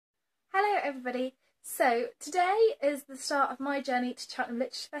everybody. So today is the start of my journey to Cheltenham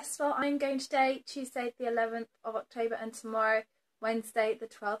Literature Festival. I'm going today, Tuesday the 11th of October, and tomorrow, Wednesday the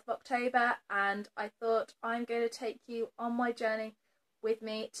 12th of October, and I thought I'm going to take you on my journey with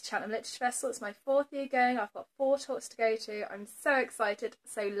me to Cheltenham Literature Festival. It's my 4th year going. I've got 4 talks to go to. I'm so excited,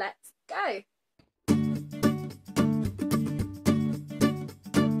 so let's go.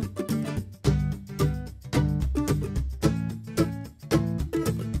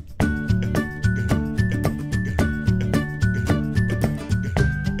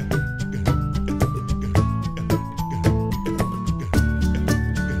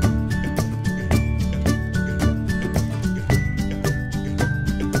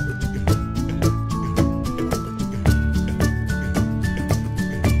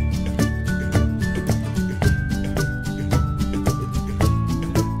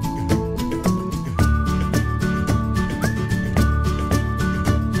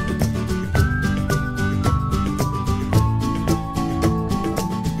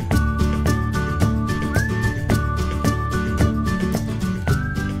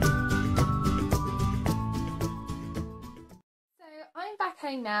 I'm back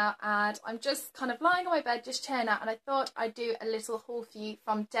home now and I'm just kind of lying on my bed just chilling out, and I thought I'd do a little haul for you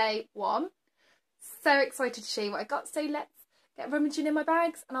from day one. So excited to show you what I got, so let's get rummaging in my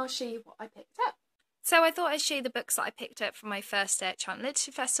bags and I'll show you what I picked up. So I thought I'd show you the books that I picked up from my first day at Cheltenham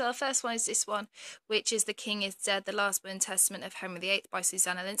Literature Festival. First one is this one, which is The King is Dead, The Last Will and Testament of Henry VIII by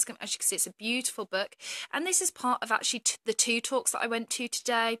Susanna Linscombe. As you can see, it's a beautiful book, and this is part of actually the 2 talks that I went to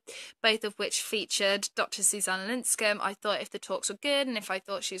today, both of which featured Dr. Susanna Linscombe. I thought if the talks were good and if I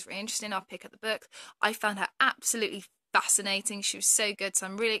thought she was really interesting, I'll pick up the book. I found her absolutely fascinating. She was so good, so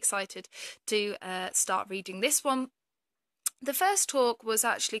I'm really excited to start reading this one. The first talk was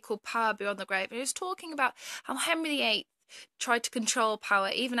actually called Power Beyond the Grave. It was talking about how Henry VIII tried to control power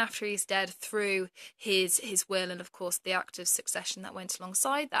even after he's dead through his will, and of course the act of succession that went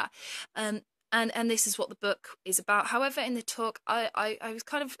alongside that. And this is what the book is about. However, in the talk, I was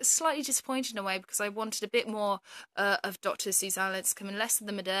kind of slightly disappointed in a way, because I wanted a bit more of Dr. Susanna Linscombe and less of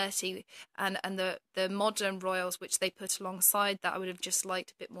the modernity and the modern royals which they put alongside that. I would have just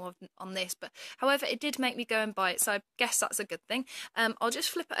liked a bit more on this. But however, it did make me go and buy it, so I guess that's a good thing. I'll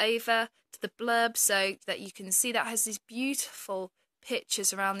just flip it over to the blurb so that you can see that it has these beautiful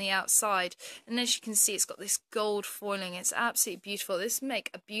pictures around the outside, and as you can see, it's got this gold foiling. It's absolutely beautiful. This would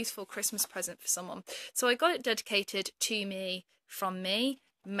make a beautiful Christmas present for someone, so I got it dedicated to me from me.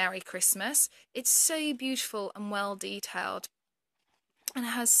 Merry Christmas. It's so beautiful and well detailed, and it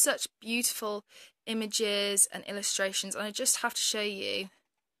has such beautiful images and illustrations, and I just have to show you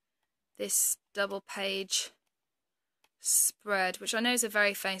this double page spread, which I know is a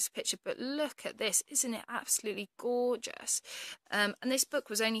very famous picture, but look at this, isn't it absolutely gorgeous? And this book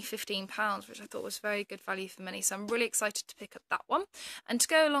was only £15, which I thought was very good value for money, so I'm really excited to pick up that one. And to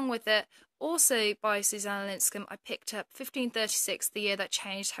go along with it, also by Susanna Linscombe, I picked up 1536, The Year That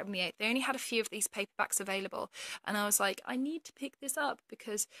Changed Henry VIII. They only had a few of these paperbacks available, and I was like, I need to pick this up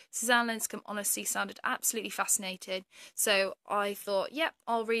because Susanna Linscombe honestly sounded absolutely fascinating. So I thought, yep,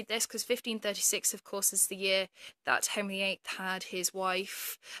 I'll read this, because 1536, of course, is the year that Henry VIII had his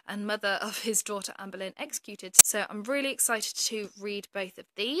wife and mother of his daughter Anne Boleyn executed. So I'm really excited to read both of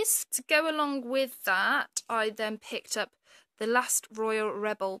these. To go along with that, I then picked up The Last Royal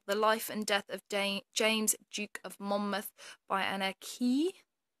Rebel, The Life and Death of James, Duke of Monmouth by Anna Key.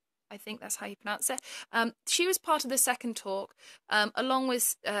 I think that's how you pronounce it. She was part of the second talk, along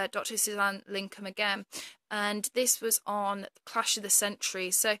with Dr. Susanna Linscombe again, and this was on the Clash of the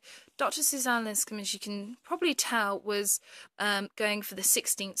Centuries. So Dr. Susanna Linscombe, as you can probably tell, was going for the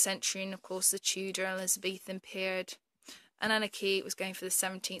 16th century and of course the Tudor and Elizabethan period. And Anna Key was going for the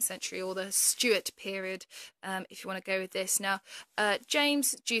 17th century, or the Stuart period, if you want to go with this. Now,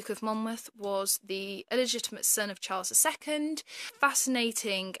 James, Duke of Monmouth, was the illegitimate son of Charles II.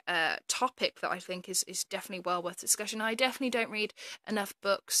 Fascinating topic that I think is definitely well worth discussion. I definitely don't read enough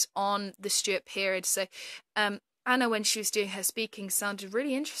books on the Stuart period, so Anna, when she was doing her speaking, sounded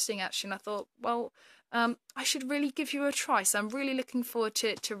really interesting actually, and I thought, well, I should really give you a try. So I'm really looking forward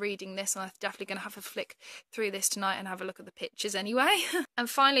to reading this, and I'm definitely going to have a flick through this tonight and have a look at the pictures anyway. And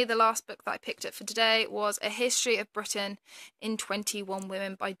finally, the last book that I picked up for today was A History of Britain in 21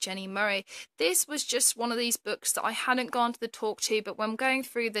 Women by Jenny Murray. This was just one of these books that I hadn't gone to the talk to, but when going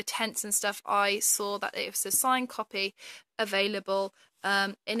through the tents and stuff, I saw that it was a signed copy available.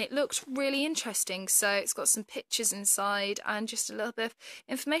 And it looked really interesting, so it's got some pictures inside and just a little bit of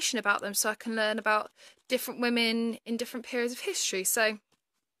information about them, so I can learn about different women in different periods of history. So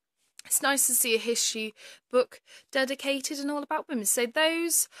It's nice to see a history book dedicated and all about women. So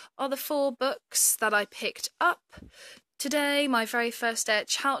those are the 4 books that I picked up today, my very first day at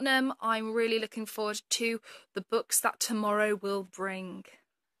Cheltenham. I'm really looking forward to the books that tomorrow will bring.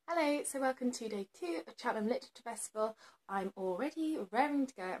 Hello, so welcome to day 2 of Cheltenham Literature Festival. I'm already raring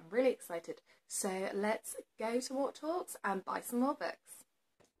to go. I'm really excited. So let's go to Walk Talks and buy some more books.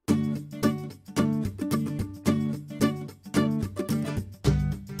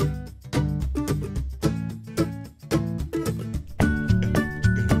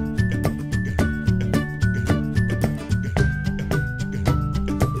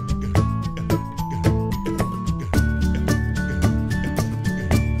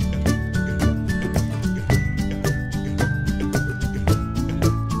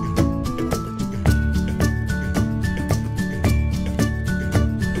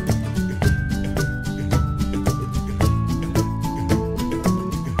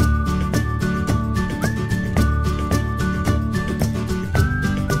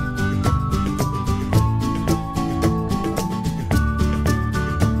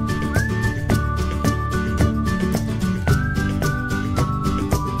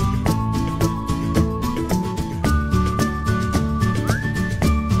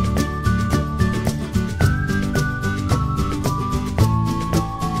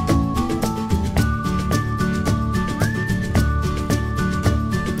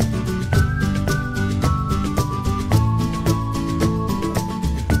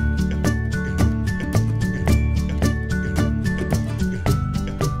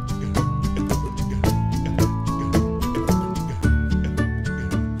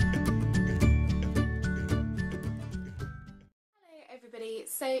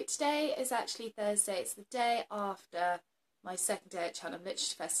 So today is actually Thursday. It's the day after my second day at Cheltenham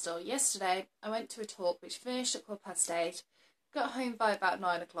Literature Festival. Yesterday I went to a talk which finished at 8:15, got home by about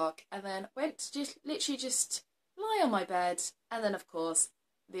 9 o'clock, and then went to literally just lie on my bed, and then of course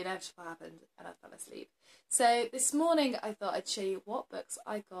the inevitable happened and I fell asleep. So this morning I thought I'd show you what books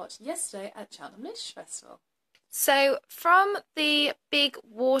I got yesterday at Cheltenham Literature Festival. So from the big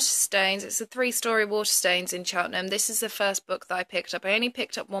Waterstones, it's the 3-story Waterstones in Cheltenham. This is the first book that I picked up. I only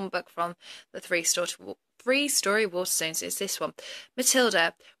picked up one book from the 3-story Waterstones. It's this one,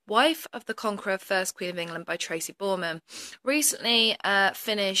 Matilda, Wife of the Conqueror, First Queen of England by Tracy Borman. Recently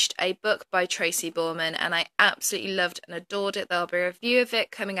finished a book by Tracy Borman and I absolutely loved and adored it. There'll be a review of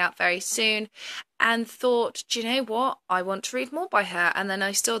it coming out very soon, and thought, do you know what? I want to read more by her. And then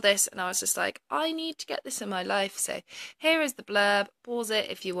I saw this and I was just like, I need to get this in my life. So here is the blurb. Pause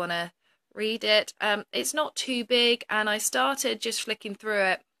it if you want to read it. It's not too big, and I started just flicking through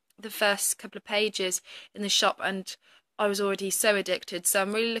it, the first couple of pages in the shop, and I was already so addicted. So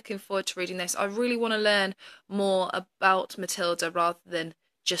I'm really looking forward to reading this. I really want to learn more about Matilda rather than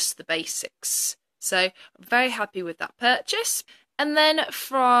just the basics. So I'm very happy with that purchase. And then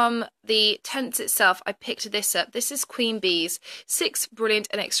from the tent itself, I picked this up. This is Queen Bees, 6 Brilliant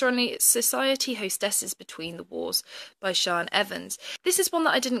and Extraordinary Society Hostesses Between the Wars by Sian Evans. This is one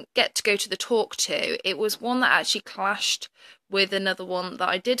that I didn't get to go to the talk to. It was one that actually clashed with another one that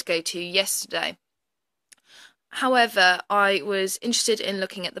I did go to yesterday. However, I was interested in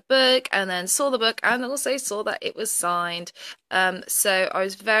looking at the book and then saw the book and also saw that it was signed. So I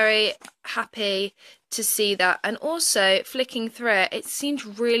was very happy to see that, and also flicking through it, it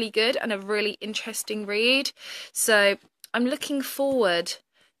seemed really good and a really interesting read. So I'm looking forward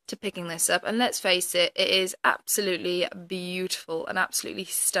to picking this up, and let's face it, it is absolutely beautiful, an absolutely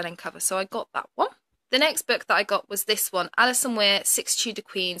stunning cover. So I got that one. The next book that I got was this one, Alison Weir, 6 Tudor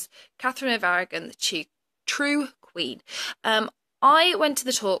Queens, Catherine of Aragon, the True Queen. I went to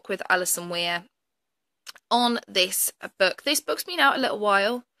the talk with Alison Weir on this book. This book's been out a little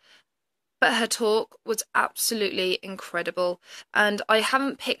while, but her talk was absolutely incredible. And I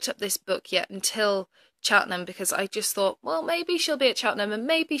haven't picked up this book yet until Cheltenham, because I just thought, well, maybe she'll be at Cheltenham and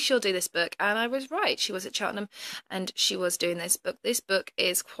maybe she'll do this book. And I was right. She was at Cheltenham and she was doing this book. This book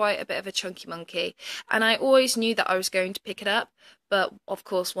is quite a bit of a chunky monkey. And I always knew that I was going to pick it up, but of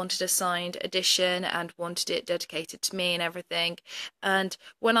course wanted a signed edition and wanted it dedicated to me and everything. And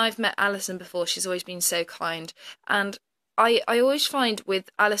when I've met Alison before, she's always been so kind. And I always find with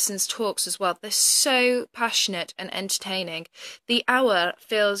Alison's talks as well, they're so passionate and entertaining. The hour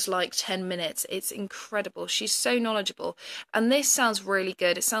feels like 10 minutes. It's incredible. She's so knowledgeable. And this sounds really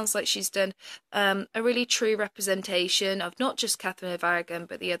good. It sounds like she's done a really true representation of not just Catherine of Aragon,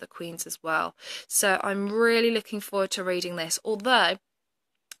 but the other queens as well. So I'm really looking forward to reading this. Although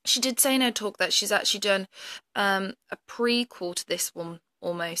she did say in her talk that she's actually done a prequel to this one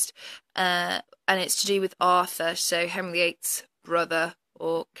almost, and it's to do with Arthur, so Henry VIII's brother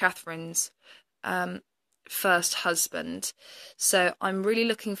or Catherine's first husband. So I'm really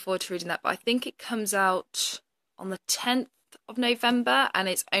looking forward to reading that, but I think it comes out on the 10th of November and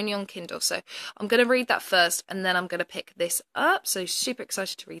it's only on Kindle, so I'm going to read that first and then I'm going to pick this up, so super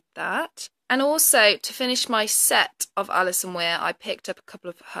excited to read that. And also, to finish my set of Alison Weir, I picked up a couple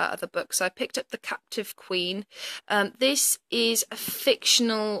of her other books. So I picked up The Captive Queen. This is a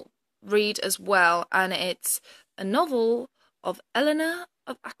fictional read as well, and it's a novel of Eleanor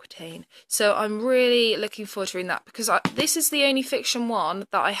of Aquitaine. So I'm really looking forward to reading that, because this is the only fiction one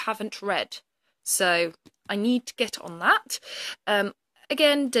that I haven't read. So I need to get on that.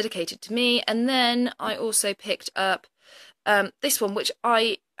 Again, dedicated to me. And then I also picked up this one, which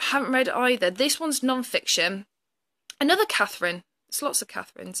I haven't read either. This one's non-fiction. Another Catherine. There's lots of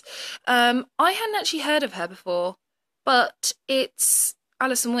Catherines. I hadn't actually heard of her before, but it's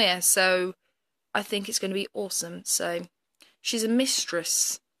Alison Weir, so I think it's going to be awesome. So she's a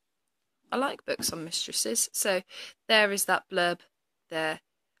mistress. I like books on mistresses. So there is that blurb there.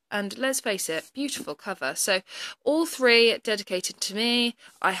 And let's face it, beautiful cover. So all three dedicated to me.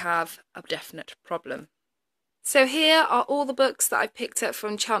 I have a definite problem. So here are all the books that I picked up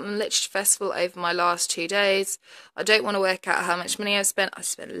from Cheltenham Literature Festival over my last 2 days. I don't want to work out how much money I've spent. I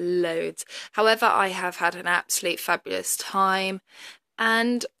spent loads. However, I have had an absolute fabulous time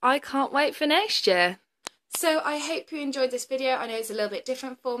and I can't wait for next year. So I hope you enjoyed this video. I know it's a little bit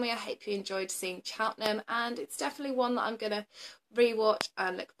different for me. I hope you enjoyed seeing Cheltenham, and it's definitely one that I'm going to rewatch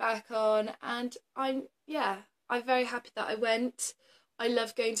and look back on. And I'm very happy that I went. I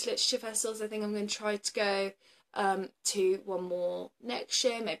love going to literature festivals. I think I'm going to try to go to one more next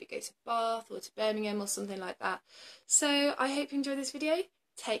year, maybe go to Bath or to Birmingham or something like that. So I hope you enjoyed this video.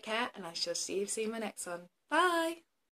 Take care, and I shall see you soon in my next one. Bye!